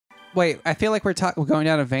Wait, I feel like we're going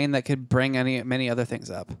down a vein that could bring many other things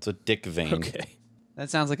up. It's a dick vein. Okay. That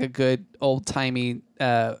sounds like a good old-timey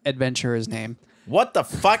adventurer's name. What the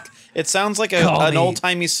fuck? It sounds like an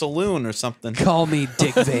old-timey saloon or something. Call me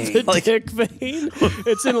Dick Vein. The Dick Vein?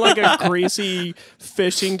 It's in like a greasy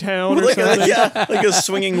fishing town or something. Yeah, like a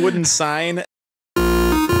swinging wooden sign.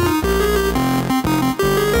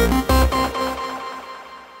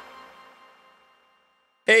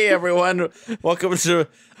 Hey everyone, welcome to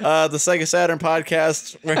the Sega Saturn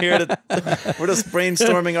podcast. We're just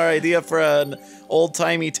brainstorming our idea for an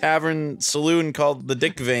old-timey tavern saloon called the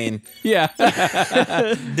Dick Vein. Yeah.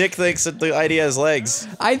 Dick thinks that the idea has legs.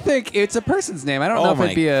 I think it's a person's name. I don't know if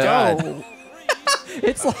it'd be a... God. Oh.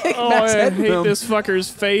 It's like Oh, Max I hate Headroom. this fucker's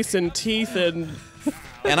face and teeth and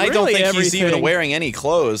I don't really think he's even everything. wearing any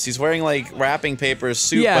clothes. He's wearing like wrapping paper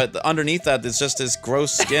suit, Yeah. but underneath that it's just his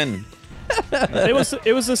gross skin. it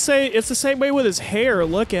was the same. It's the same way with his hair.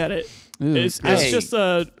 Look at it. It's Hey. just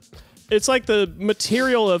it's like the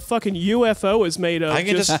material a fucking UFO is made of. I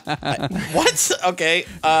can just what? Okay.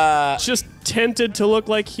 It's just tinted to look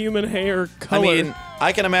like human hair color. I mean,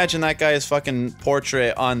 I can imagine that guy's fucking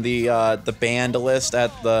portrait on the band list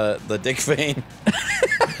at the Dick Vein.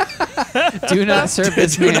 Do not serve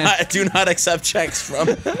this man. Do not accept checks from.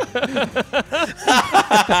 This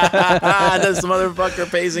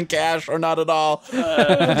motherfucker pays in cash or not at all. You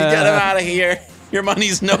get him out of here. Your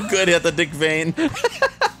money's no good at the Dick Vein.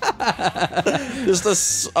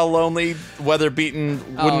 Just a lonely,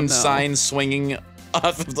 weather-beaten wooden sign swinging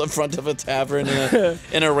off of the front of a tavern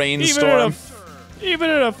in a rainstorm. Even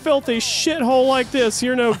in a filthy shithole like this,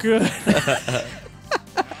 you're no good.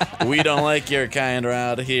 We don't like your kind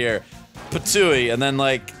around here. Patooey, and then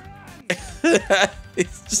like he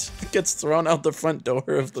just gets thrown out the front door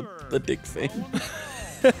of the Dick Vein.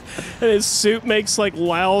 And his suit makes like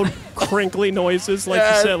loud, crinkly noises, like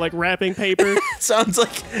you said, like wrapping paper. Sounds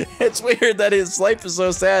like it's weird that his life is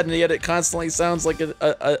so sad, and yet it constantly sounds like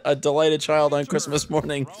a delighted child on Christmas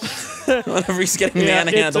morning whenever he's getting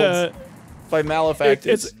manhandled by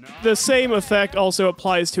malefactors. It's the same effect also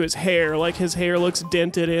applies to his hair. Like his hair looks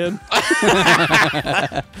dented in.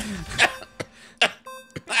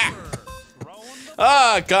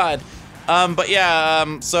 Oh God. But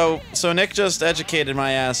yeah, so Nick just educated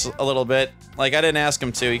my ass a little bit. Like, I didn't ask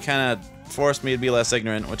him to. He kind of forced me to be less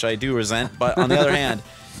ignorant, which I do resent. But on the other hand,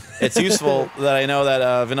 it's useful that I know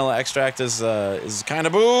that vanilla extract is kind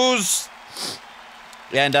of booze.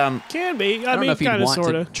 And Can be. I don't know if you'd kind of, want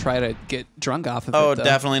sort to of. try to get drunk off of it. oh, though.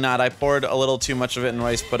 definitely not. I poured a little too much of it in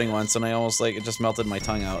rice pudding once, and I almost it just melted my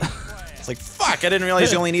tongue out. It's like, fuck, I didn't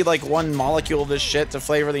realize you only need like one molecule of this shit to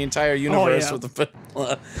flavor the entire universe with the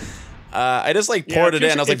vanilla. I just poured it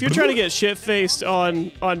in. I was if you're trying to get shit faced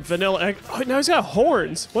on vanilla, oh, now he's got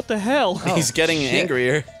horns. What the hell? he's getting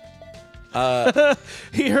angrier.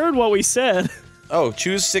 He heard what we said. Oh,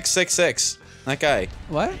 choose 666. That guy.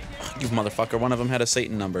 What? You motherfucker. One of them had a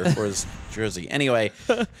Satan number for his jersey. Anyway,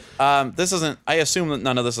 this isn't. I assume that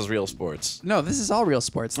none of this is real sports. No, this is all real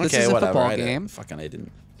sports. This Okay, is a whatever. football game. Fucking, I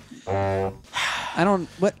didn't. I don't.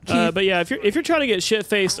 What? But yeah, if you're trying to get shit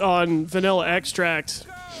faced on vanilla extract,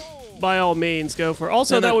 by all means, go for it.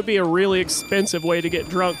 Also, that would be a really expensive way to get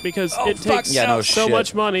drunk because it takes so shit.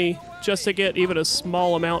 much money just to get even a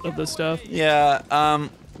small amount of the stuff. Yeah.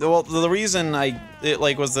 Well, the reason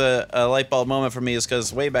it was a light bulb moment for me is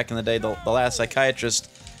because way back in the day, the last psychiatrist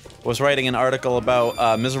was writing an article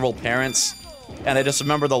about miserable parents, and I just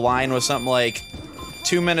remember the line was something like,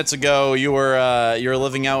 2 minutes ago you were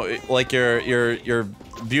living out like your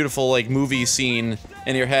beautiful like movie scene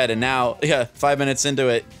in your head, and now 5 minutes into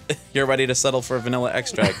it you're ready to settle for vanilla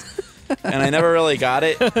extract. And I never really got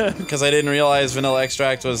it because I didn't realize vanilla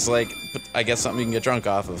extract was like, I guess, something you can get drunk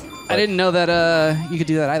off of. But I didn't know that you could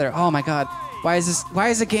do that either. Oh my god. Why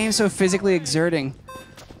is the game so physically exerting?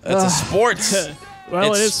 it's a sport.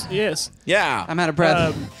 Well, it is. Yes. Yeah. I'm out of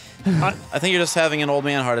breath. I think you're just having an old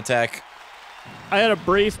man heart attack. I had a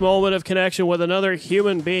brief moment of connection with another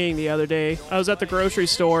human being the other day. I was at the grocery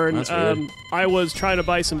store and That's weird. I was trying to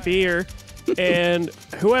buy some beer, and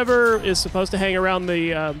whoever is supposed to hang around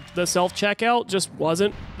the self-checkout just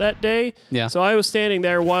wasn't that day. Yeah. So I was standing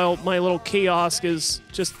there while my little kiosk is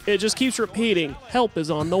just keeps repeating, "Help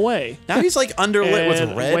is on the way." Now he's like underlit with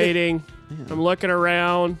And red. waiting. I'm looking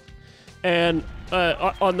around, and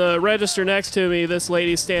on the register next to me, this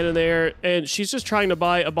lady's standing there, and she's just trying to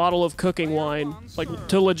buy a bottle of cooking wine, like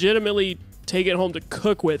to legitimately take it home to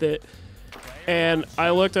cook with it. And I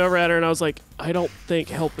looked over at her, and I was like, I don't think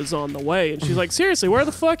help is on the way. And she's like, seriously, where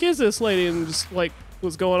the fuck is this lady? And just like,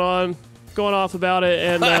 what's going on? going off about it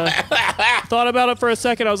and thought about it for a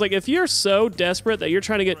second. I was like, if you're so desperate that you're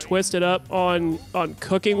trying to get twisted up on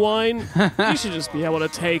cooking wine, you should just be able to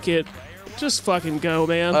take it. Just fucking go,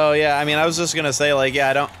 man. Oh yeah, I mean, I was just gonna say, like,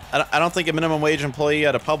 yeah, I don't think a minimum wage employee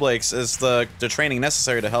at a Publix is the training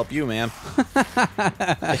necessary to help you, man.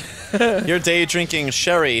 You're day drinking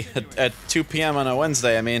sherry at 2 p.m. on a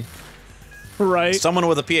Wednesday. I mean, right? Someone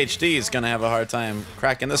with a PhD is gonna have a hard time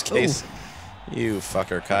cracking this case. Ooh. You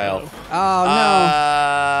fucker, Kyle. Oh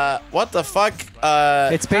no! What the fuck?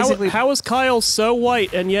 It's basically how is Kyle so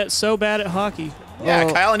white and yet so bad at hockey? Yeah,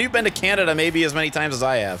 well, Kyle, and you've been to Canada maybe as many times as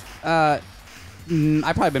I have.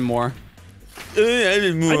 I've probably been more.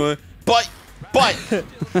 But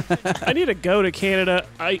I need to go to Canada.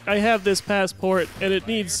 I have this passport, and it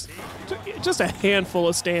needs just a handful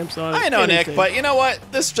of stamps on it. I know, Nick, but you know what?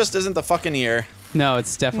 This just isn't the fucking year. No,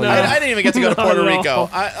 it's definitely No. not. I didn't even get to go to Puerto Rico.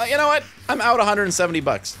 You know what? I'm out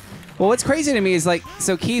 $170. Well, what's crazy to me is like,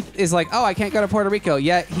 so Keith is like, oh, I can't go to Puerto Rico.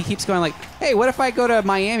 Yet he keeps going like, hey, what if I go to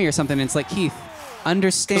Miami or something? And it's like, Keith,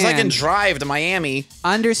 understand. Because I can drive to Miami.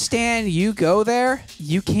 Understand, you go there,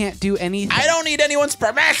 you can't do anything. I don't need anyone's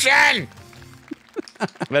permission.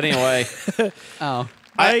 But anyway. Oh.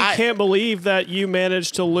 I can't believe that you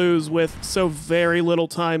managed to lose with so very little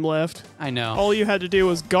time left. I know. All you had to do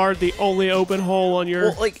was guard the only open hole on your...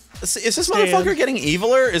 Well, like, is this motherfucker getting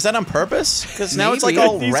eviler? Is that on purpose? Because now it's like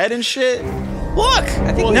all red and shit. Look!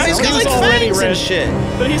 I think now he's got like fangs and shit.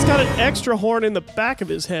 But he's got an extra horn in the back of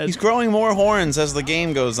his head. He's growing more horns as the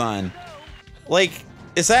game goes on. Like,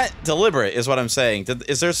 is that deliberate, is what I'm saying?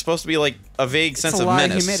 Is there supposed to be like a vague sense of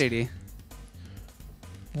menace? It's a lot of humidity.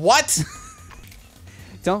 What?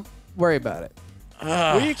 Don't worry about it.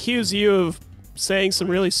 We accuse you of saying some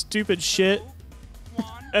really stupid shit,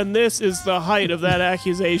 and this is the height of that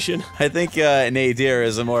accusation. I think nadir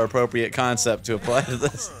is a more appropriate concept to apply to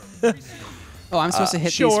this. Oh, I'm supposed to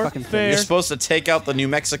hit these fucking fair. things. You're supposed to take out the New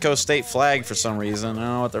Mexico state flag for some reason. I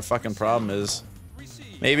don't know what their fucking problem is.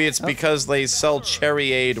 Maybe it's because they sell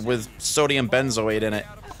Cherryade with sodium benzoate in it.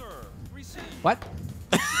 What?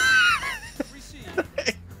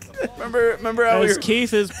 Remember how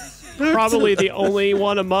Keith is probably the only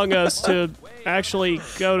one among us to actually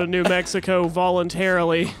go to New Mexico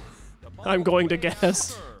voluntarily, I'm going to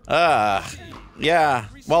guess. Yeah.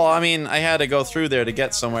 Well, I mean, I had to go through there to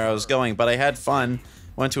get somewhere I was going, but I had fun.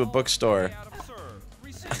 Went to a bookstore.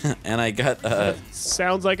 And I got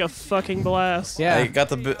sounds like a fucking blast. Yeah. I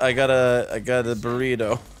got a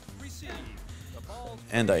burrito.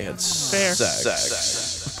 And I had Fair.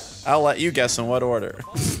 sex. I'll let you guess in what order.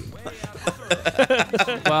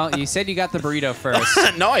 Well, you said you got the burrito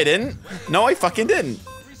first. No, I didn't. No, I fucking didn't.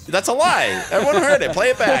 That's a lie. Everyone heard it. Play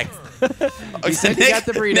it back. You said you got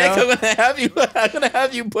the burrito. Nick, I'm gonna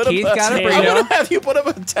have you put Keith up. got a burrito. I'm gonna have you put up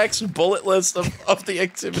a text bullet list of the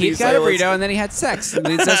activities. Keith got a burrito and then he had sex. It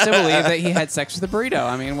leads us to believe that he had sex with the burrito.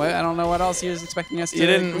 I mean, I don't know what else he was expecting us to. You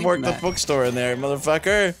didn't glean work from the that. bookstore in there,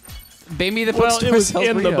 motherfucker. Maybe the Well, bookstore it was sells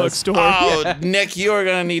in the burritos. bookstore. Oh, Yeah. Nick, you are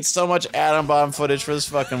gonna need so much atom bomb footage for this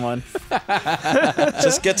fucking one.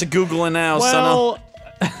 Just get to Googling now, son. Well,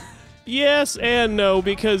 yes and no,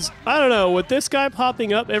 because, I don't know, with this guy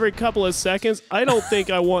popping up every couple of seconds, I don't think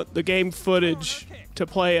I want the game footage to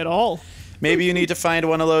play at all. Maybe you need to find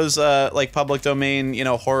one of those like public domain,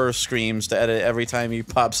 horror screams to edit every time he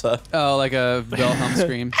pops up. Oh, like a Wilhelm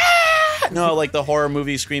scream. No, like the horror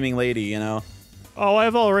movie Screaming Lady, Oh,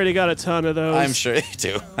 I've already got a ton of those. I'm sure you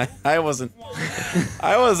do. I wasn't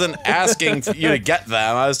asking you to get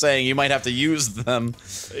them. I was saying you might have to use them.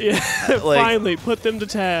 Yeah, finally, put them to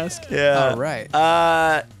task. Yeah. All right.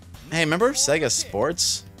 Hey, remember Sega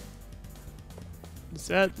Sports? Is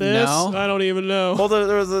that this? No. I don't even know. Well,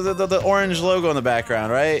 the orange logo in the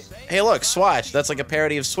background, right? Hey, look, Swatch. That's like a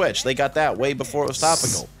parody of Switch. They got that way before it was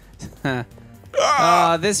topical.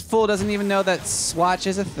 This fool doesn't even know that Swatch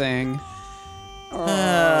is a thing.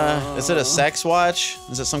 Is it a sex watch?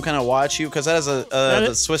 Is it some kind of watch? Because that has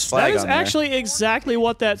the Swiss flag That is on there. actually exactly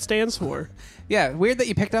what that stands for. Yeah, weird that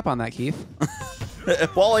you picked up on that, Keith.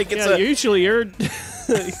 Well, like it's Yeah, usually you're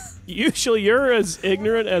usually you're as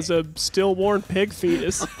ignorant as a stillborn pig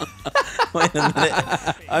fetus. Wait a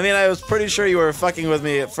minute. I mean, I was pretty sure you were fucking with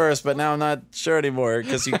me at first, but now I'm not sure anymore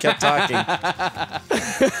because you kept talking. I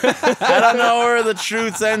don't know where the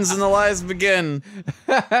truth ends and the lies begin.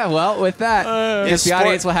 Well, with that, the sport-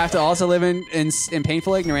 audience will have to also live in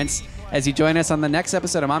painful ignorance as you join us on the next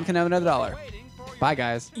episode of Mom Can Have Another Dollar. Bye,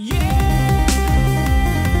 guys. Yeah.